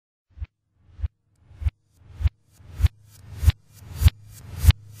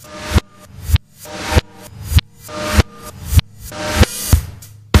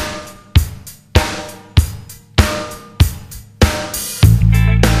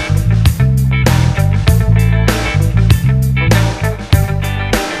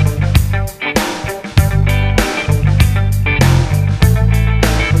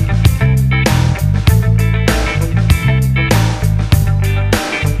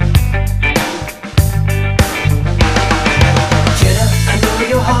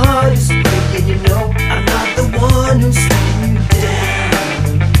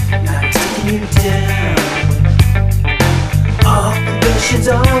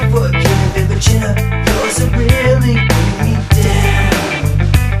forgive it, but Jenna, yours are really bring me down.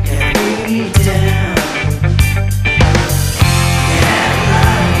 Yeah, bring me down. You had a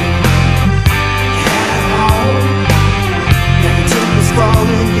life, you had a home. Now the tip was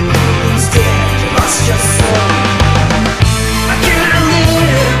falling, your feelings dead, you lost your soul. I cannot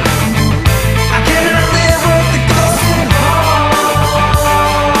live with the ghost that haunts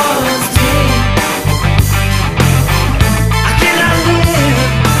me. I cannot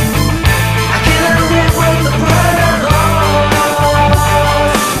live with the blood that lost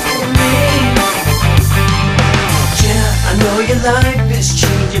in me. Jenna, I know your life is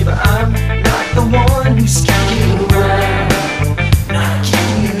changing, but I'm not the one who's keeping you around, not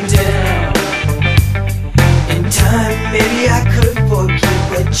keeping you down. In time, maybe I could forgive,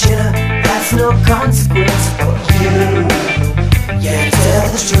 but Jenna, that's no consequence for you. Yeah, tell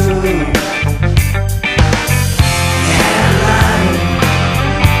the truth. You had a life,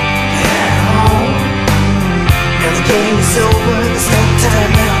 you had a home. Now the game is over.